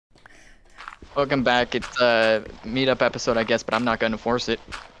Welcome back. It's a meetup episode, I guess, but I'm not going to force it.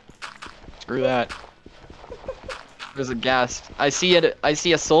 Screw that. There's a gas. I see it. I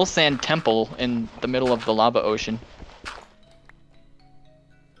see a soul sand temple in the middle of the lava ocean.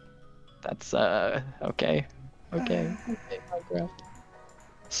 That's okay. Okay. Minecraft.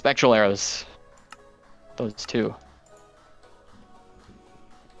 Spectral arrows. Those two.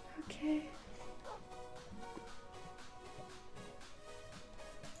 Okay.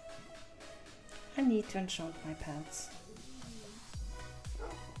 I need to enchant my pants.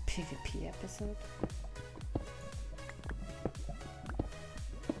 PvP episode.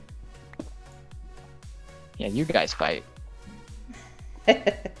 Yeah, you guys fight.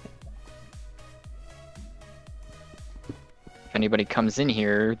 If anybody comes in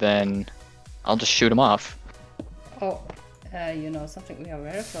here, then I'll just shoot them off. Oh, you know something? We are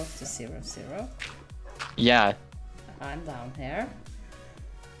very close to 0-0. Yeah, I'm down here.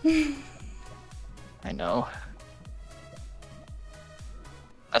 I know.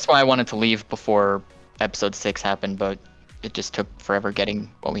 That's why I wanted to leave before episode 6 happened, but it just took forever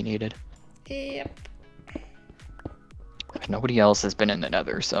getting what we needed. Yep. Nobody else has been in the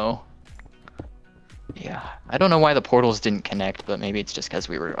Nether, so... Yeah, I don't know why the portals didn't connect, but maybe it's just because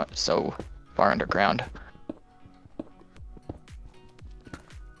we were so far underground.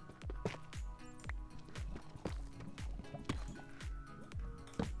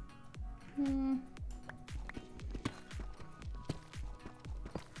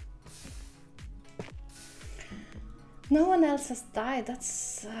 No one else has died.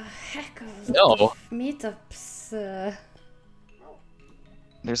 That's a heck of a No. lot of meetups.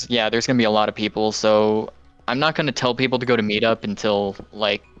 There's gonna be a lot of people, so I'm not gonna tell people to go to meetup until,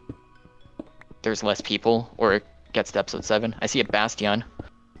 like, there's less people, or it gets to episode 7. I see a bastion.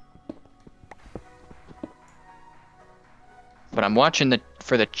 But I'm watching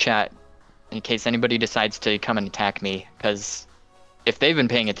for the chat in case anybody decides to come and attack me, because if they've been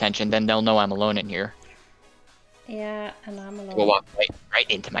paying attention, then they'll know I'm alone in here. Yeah, and I'm alone. We'll walk right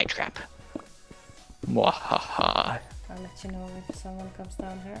into my trap. Mwahaha. I'll let you know if someone comes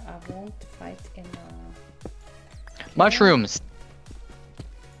down here. I won't fight in Mushrooms!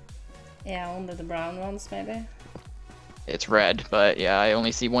 Yeah, only the brown ones, maybe. It's red, but yeah, I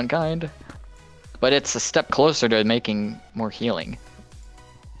only see one kind. But it's a step closer to making more healing.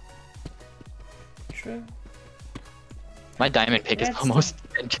 True. My diamond pick is Redstone. almost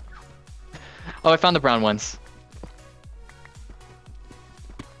dead. Oh, I found the brown ones.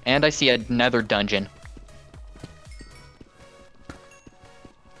 And I see a nether dungeon.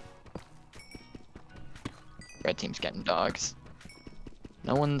 Red team's getting dogs.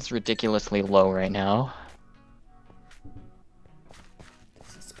 No one's ridiculously low right now.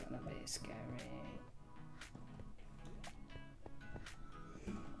 This is gonna be scary.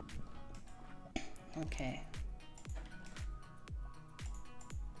 Okay.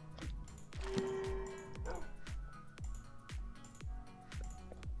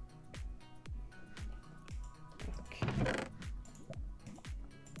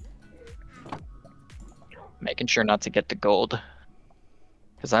 Making sure not to get the gold.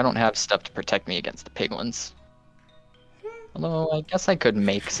 Because I don't have stuff to protect me against the piglins. Although, I guess I could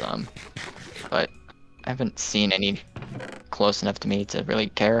make some. But I haven't seen any close enough to me to really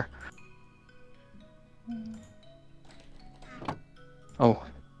care. Oh.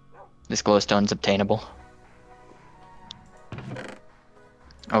 This glowstone's obtainable.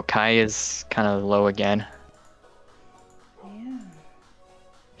 Oh, Kai is kind of low again.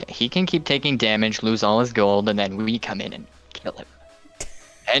 Yeah, he can keep taking damage, lose all his gold, and then we come in and kill him.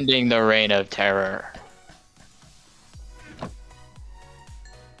 Ending the reign of terror.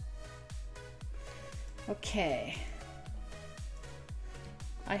 Okay.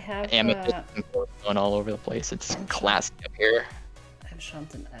 I have Amethyst and glowstone all over the place. It's classic up here. I've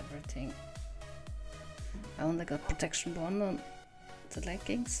enchanted everything. I only got protection 1 on the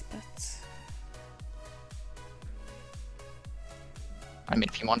leggings, but I mean,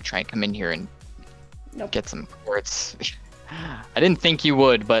 if you want to try and come in here and nope. get some quartz. I didn't think you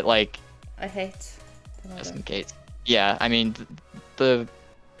would, but like, I hate the just in Nether. case. Yeah, I mean, the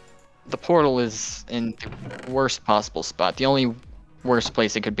portal is in the worst possible spot. The only worst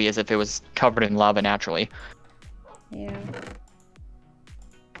place it could be is if it was covered in lava naturally. Yeah.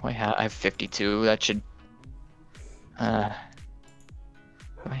 I have 52. That should.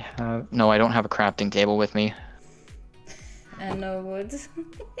 No, I don't have a crafting table with me. And no wood.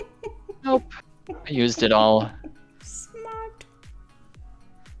 Nope. I used it all. Smart.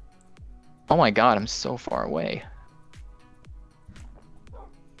 Oh my god, I'm so far away.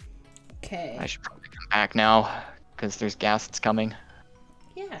 Okay. I should probably come back now, because there's gas that's coming.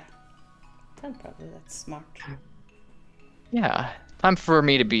 Yeah. Then probably that's smart. Yeah. Time for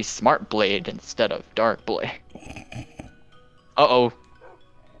me to be Smart Blade instead of Dark Blade. Uh-oh.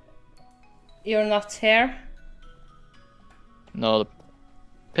 You're not here? No, the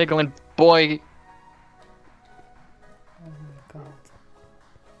Piglin boy. Oh my god.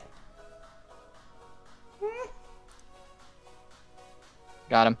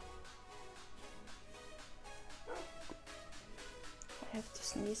 Got him. I have to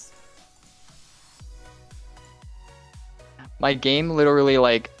sneeze. My game literally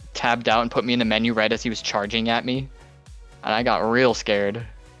like tabbed out and put me in the menu right as he was charging at me. And I got real scared.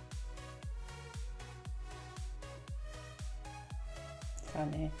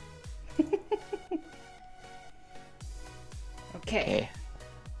 Funny. Okay. Okay.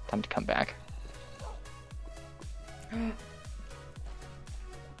 Time to come back.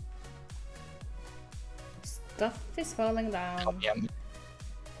 Stuff is falling down. Oh, yeah.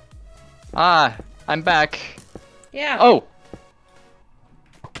 Ah, I'm back. Yeah. Oh!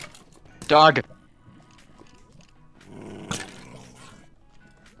 Dog.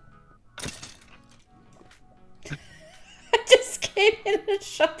 I just came in and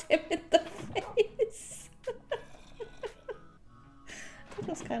shot him in the face. That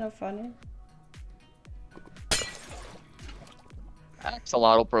was kind of funny.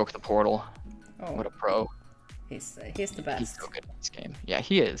 Axolotl broke the portal. Oh, What a pro. he's the best. He's so good at this game. Yeah,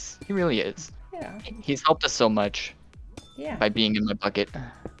 he is. He really is. Yeah. He's helped us so much Yeah. by being in my bucket.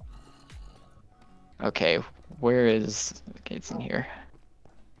 Okay, where is... Okay, it's in here.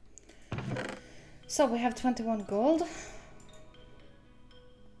 So we have 21 gold.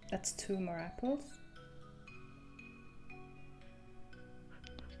 That's 2 more apples.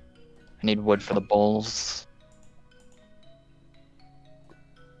 I need wood for the bowls.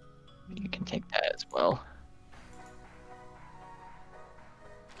 You can take that as well.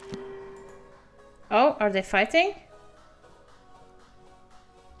 Oh, are they fighting?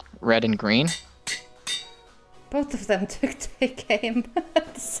 Red and green. Both of them took the aim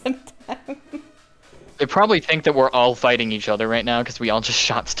at the same time. They probably think that we're all fighting each other right now because we all just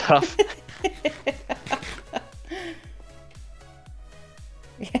shot stuff.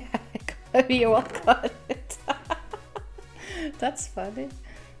 Yeah, you all got it. That's funny.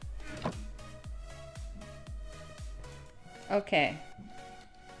 Okay.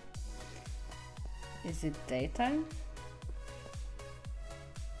 Is it daytime?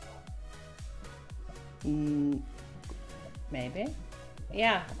 Maybe.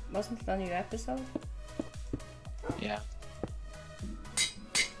 Yeah, wasn't it a new episode? Yeah.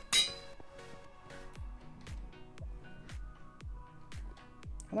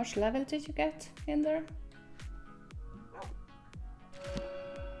 How much level did you get in there?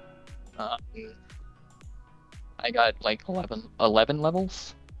 I got like 11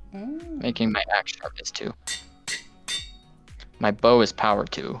 levels, Mm. making my axe sharpness 2. My bow is power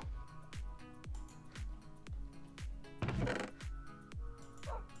 2.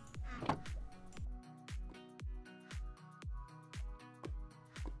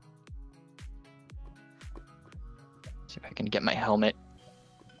 See if I can get my helmet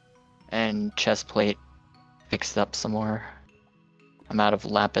and chest plate fixed up some more. I'm out of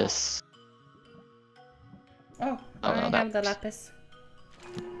lapis. Oh, Oh, I no, that have the works. lapis.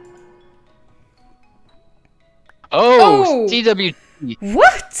 Oh, Oh! CW.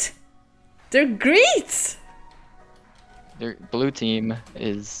 What? They're great! Their blue team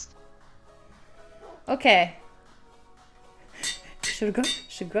is. Okay. Should we go?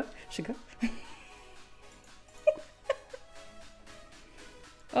 Should we go? Should we go?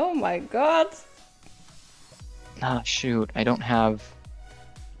 Oh my god. Ah, shoot! I don't have.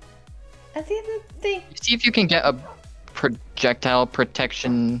 I didn't think. See if you can get a projectile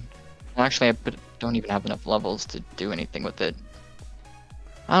protection. Actually, I don't even have enough levels to do anything with it.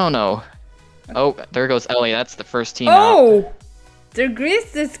 I don't know. Oh, there goes Ellie. That's the first team out. Oh! Their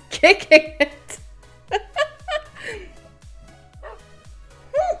grease is kicking it.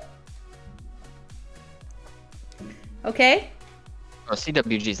 Okay. Oh,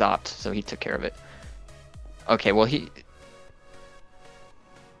 CWG's opt, so he took care of it. Okay, well he.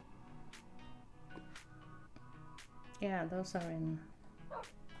 Yeah, those are in.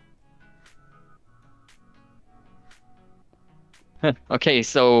 Okay,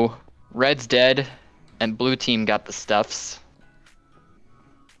 so red's dead, and blue team got the stuffs.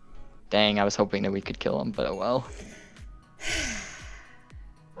 Dang, I was hoping that we could kill him, but oh well.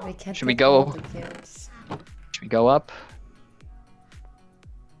 We can't Should we get all go? the kills. Should we go up?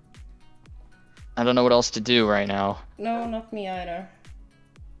 I don't know what else to do right now. No, not me either.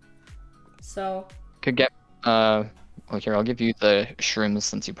 So, Could get well here, I'll give you the shrooms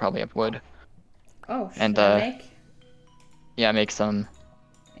since you probably have wood. Oh, should And I make? yeah, make some.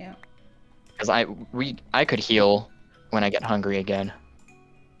 Yeah. Because I could heal when I get hungry again.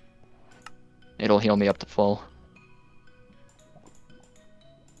 It'll heal me up to full.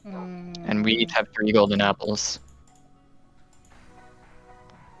 And we each have 3 golden apples.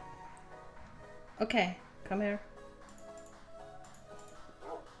 Okay, come here.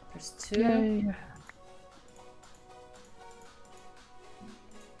 There's 2. Yay.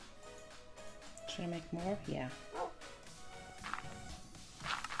 Should I make more? Yeah.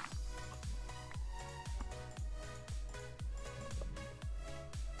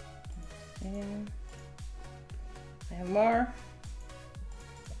 And I have more.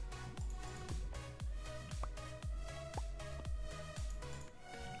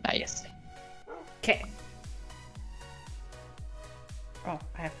 Nice. Okay. Oh,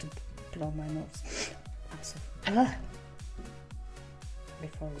 I have to blow my nose. I'm so.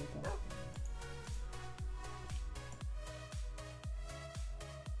 Before we go.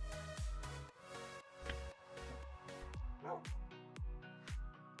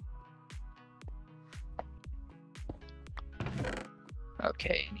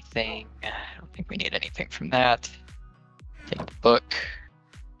 Okay, anything? I don't think we need anything from that. Take the book.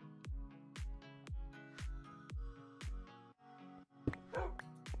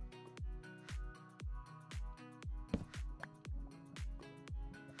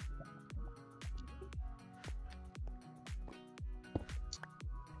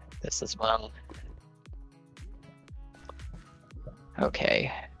 This as well.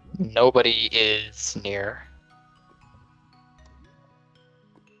 Okay, nobody is near.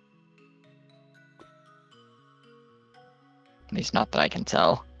 At least not that I can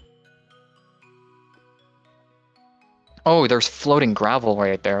tell. Oh, there's floating gravel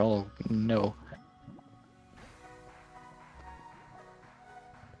right there. Oh, no.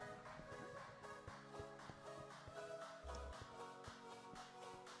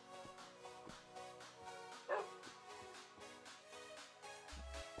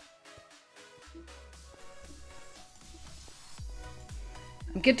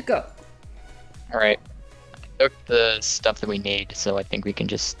 I'm good to go. All right. I took the stuff that we need, so I think we can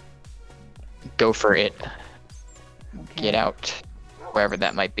just go for it. Okay. Get out, wherever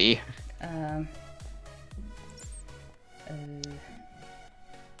that might be.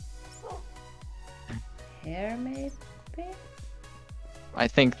 Here maybe? I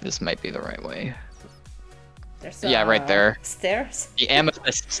think this might be the right way. There's Yeah, right there. Stairs? The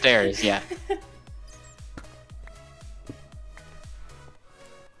amethyst stairs, yeah.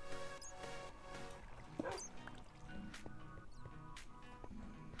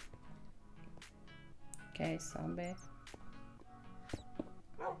 Okay, zombie.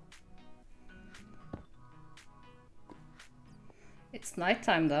 It's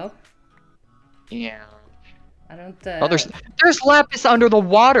nighttime though. Yeah. I don't. Oh, there's lapis under the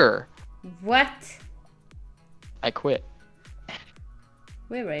water. What? I quit.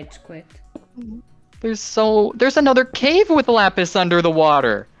 We rage quit. There's another cave with lapis under the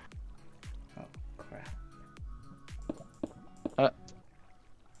water. Oh crap!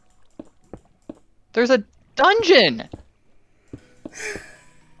 There's a dungeon. You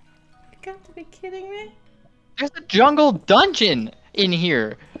got to be kidding me! There's a jungle dungeon in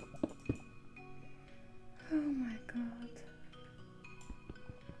here. Oh my god!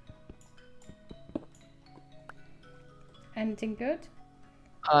 Anything good?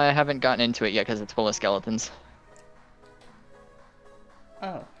 I haven't gotten into it yet because it's full of skeletons.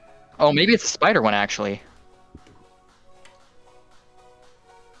 Oh. Oh, maybe it's a spider one actually.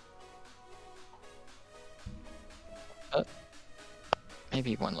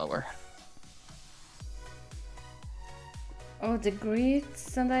 Maybe one lower. Oh, the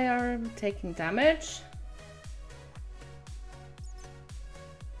greets and they are taking damage?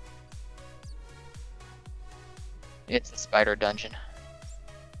 It's a spider dungeon.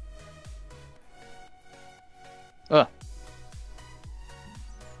 Ugh.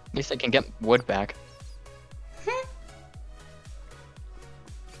 At least I can get wood back.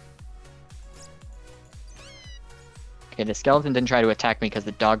 Okay, the skeleton didn't try to attack me because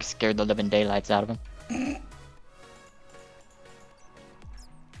the dog scared the living daylights out of him.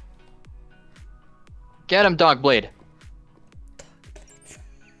 Get him, dog blade.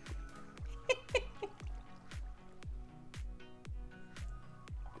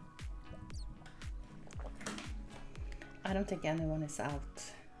 I don't think anyone is out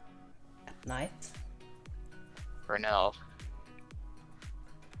at night. For now.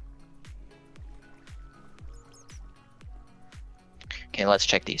 Okay, let's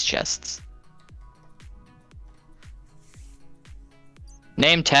check these chests.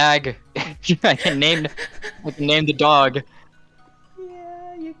 Name tag. I can name the dog.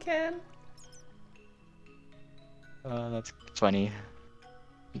 Yeah, you can. That's funny.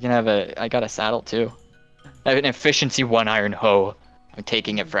 You can have I got a saddle too. I have an efficiency 1 iron hoe. I'm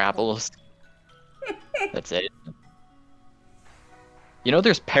taking it for apples. That's it. You know,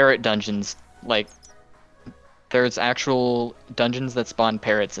 there's parrot dungeons. Like, there's actual dungeons that spawn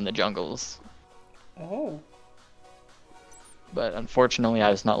parrots in the jungles. Oh. But unfortunately, I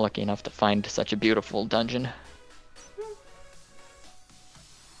was not lucky enough to find such a beautiful dungeon.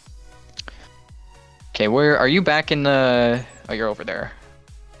 Okay, where are you back in the... Oh, you're over there.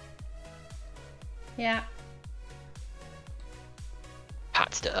 Yeah.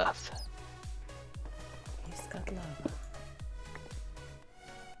 Hot stuff. He's got lava.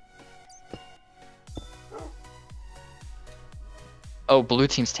 Oh, blue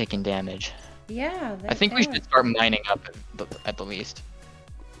team's taking damage. Yeah, I think we should start mining up at the least.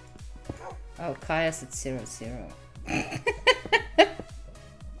 Oh, Kaya's at 0-0.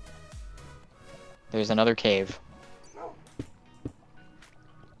 There's another cave.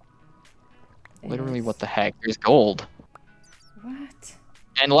 Literally, what the heck? There's gold. What?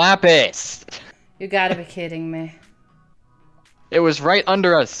 And lapis! You gotta be kidding me. It was right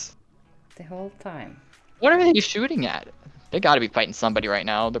under us. The whole time. What are they shooting at? They gotta be fighting somebody right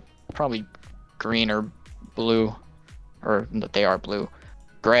now. They're probably green or blue. Or, they are blue.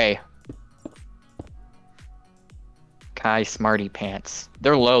 Gray. Kai Smarty Pants.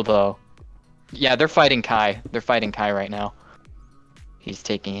 They're low, though. Yeah, they're fighting Kai. They're fighting Kai right now. He's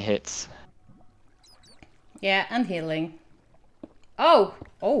taking hits. Yeah, and healing. Oh!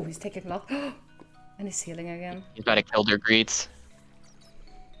 Oh, he's taking a lot. And he's healing again. You gotta kill their greets.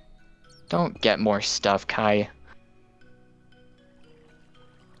 Don't get more stuff, Kai.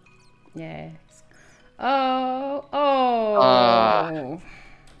 Yes. Oh! Oh!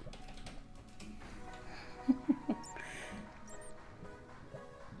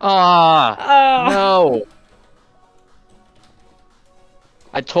 Ah! Oh! No!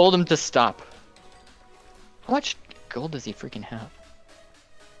 I told him to stop. How much gold does he freaking have?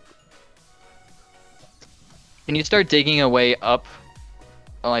 Can you start digging away up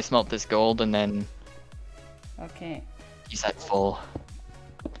while I smelt this gold and then... Okay. He's at full.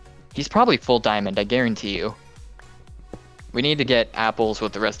 He's probably full diamond, I guarantee you. We need to get apples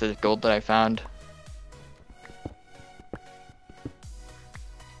with the rest of the gold that I found.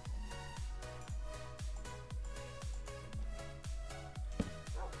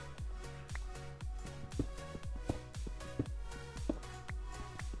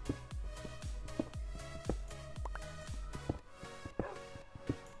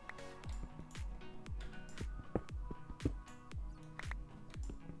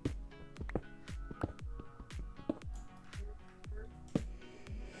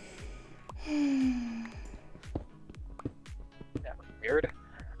 That was weird.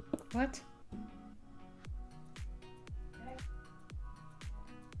 What?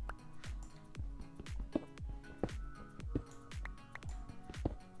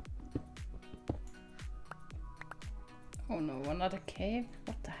 Oh no, another cave?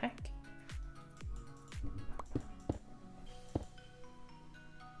 What the heck?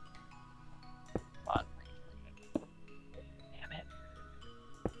 On. Damn it.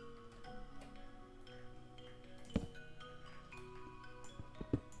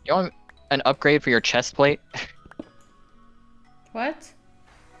 You want an upgrade for your chest plate? What?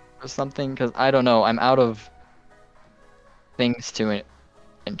 Or something? Because I don't know, I'm out of things to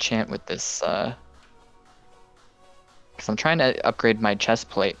enchant with this, because I'm trying to upgrade my chest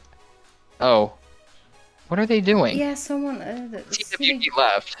plate. Oh. What are they doing? Yeah, someone... TWD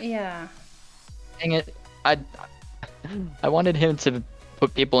left. Yeah. Dang it. I wanted him to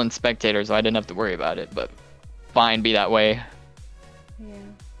put people in spectators so I didn't have to worry about it, but fine, be that way. Yeah.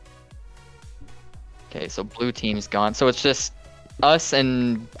 Okay, so blue team's gone. So it's just us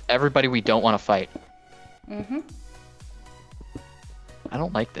and everybody we don't want to fight. Mm-hmm. I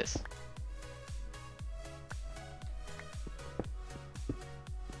don't like this.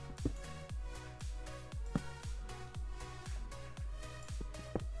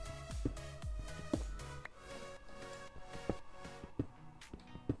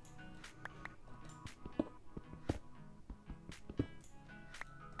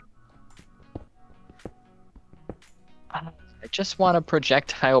 I just want a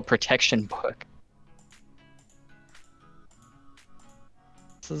projectile protection book.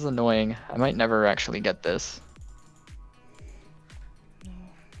 This is annoying. I might never actually get this. No.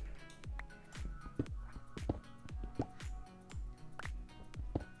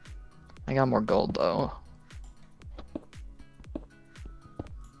 I got more gold though.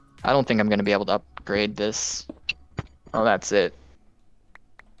 I don't think I'm gonna be able to upgrade this. Oh, that's it.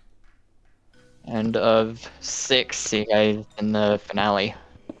 End of 6. See you guys in the finale.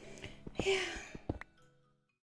 Yeah.